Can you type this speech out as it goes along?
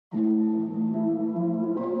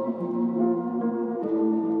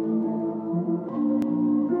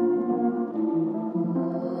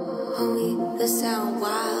That sound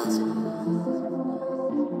wild.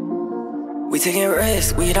 We taking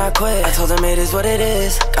risks, we not quit. I told them it is what it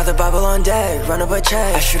is. Got the Bible on deck, run up a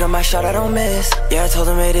check. I shoot on my shot, I don't miss. Yeah, I told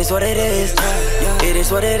them it is what it is. It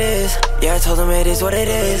is what it is. Yeah, I told them it is what it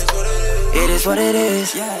is. It is what it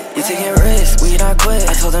is. We taking risks, we not quit.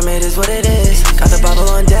 I told them it is what it is. Got the Bible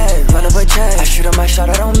on deck, run up a check. I shoot on my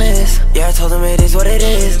shot, I don't miss. Yeah, I told them it is what it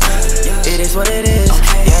is. It is what it is.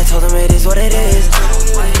 Yeah, I told them it is what it is.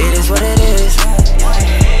 It is what it is.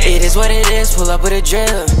 It is what it is, pull up with a drip.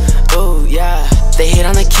 Oh yeah, they hate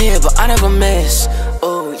on the kid, but I never miss.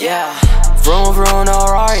 Oh yeah, vroom vroom, no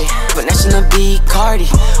Rari, but next in the beat, Cardi.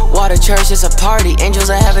 Water church, it's a party. Angels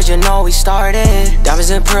in heaven, you know we started. Diamonds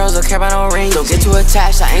and pearls, don't care about no rings. Don't get too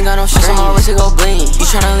attached, I ain't got no strings. I'm on wrist to go bling. You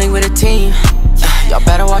tryna link with a team? Y'all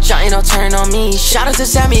better watch out, ain't no turn on me. Shout out to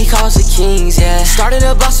Sammy, he calls the kings, yeah. Started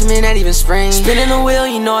a blossom in that even spring. Spinning the wheel,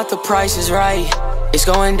 you know what the price is right. It's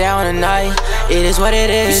going down tonight, it is what it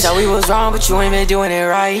is. You said we was wrong, but you ain't been doing it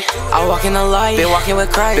right. I walk in the light, been walking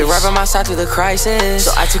with Christ. Been right by my side through the crisis,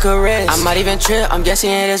 so I took a risk. I might even trip, I'm guessing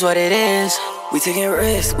it is what it is. We taking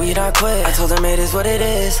risks, we not quit. I told them it is what it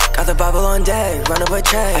is. Got the Bible on deck, run up a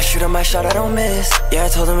check. I shoot on my shot, I don't miss. Yeah, I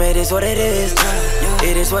told them it is what it is.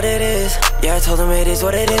 It is what it is. Yeah, I told them it is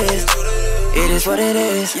what it is. It is what it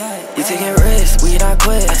is. We taking risks, we not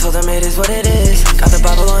quit. I told them it is what it is. Got the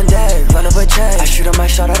Bible on deck, run up a check. I shoot on my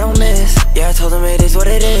shot, I don't miss. Yeah, I told them it is what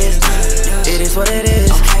it is. It is what it is.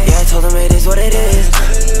 Yeah, I told them it is what it is.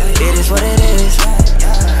 It is what it is.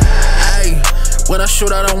 Hey, when I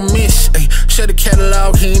shoot, I don't miss. Ay, share the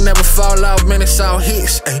catalog, he ain't never fall out, man, it's all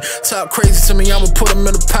hits. Ay, talk crazy to me, I'ma put him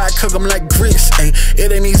in the pot, cook him like grits. Ay,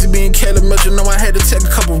 it ain't easy being Kaleb, but you know I had to take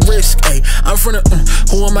a couple risks. Ay, I'm from the,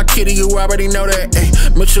 who am I kidding? You already know that. Ay,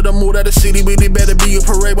 Mitchell the mood of the city, but it better be a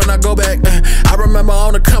parade when I go back. Ay, I remember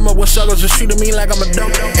on the come up when struggles just treating me like I'm a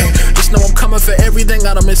dope. Just know I'm coming for everything,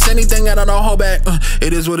 I don't miss anything, I don't hold back.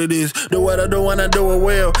 It is what it is, do what I do and I do it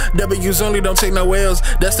well. W's only, don't take no L's.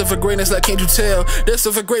 That's the for greatness, like can't you tell? That's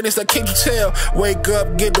the for greatness, like can't you tell? Wake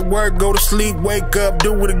up, get to work, go to sleep, wake up,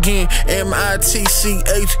 do it again.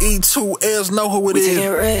 M-I-T-C-H-E, 2 L's, know who it is. We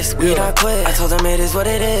taking risks, we not quit. I told them it is what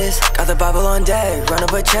it is. Got the Bible on deck, run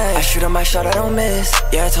up a check. I shoot on my shot, I don't miss.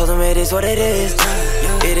 Yeah, I told them it is what it is.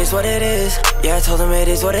 It is what it is. Yeah, I told them it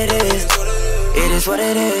is what it is. It is what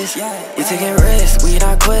it is. We taking risks, we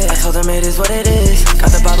not quit. I told them it is what it is.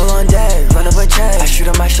 Got the Bible on deck, run up a check. I shoot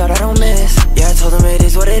on my shot, I don't miss. Yeah, I told them it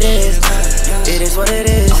is what it is. It is what it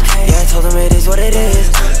is. Yeah, I told them it is what it is.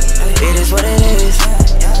 It is what it is.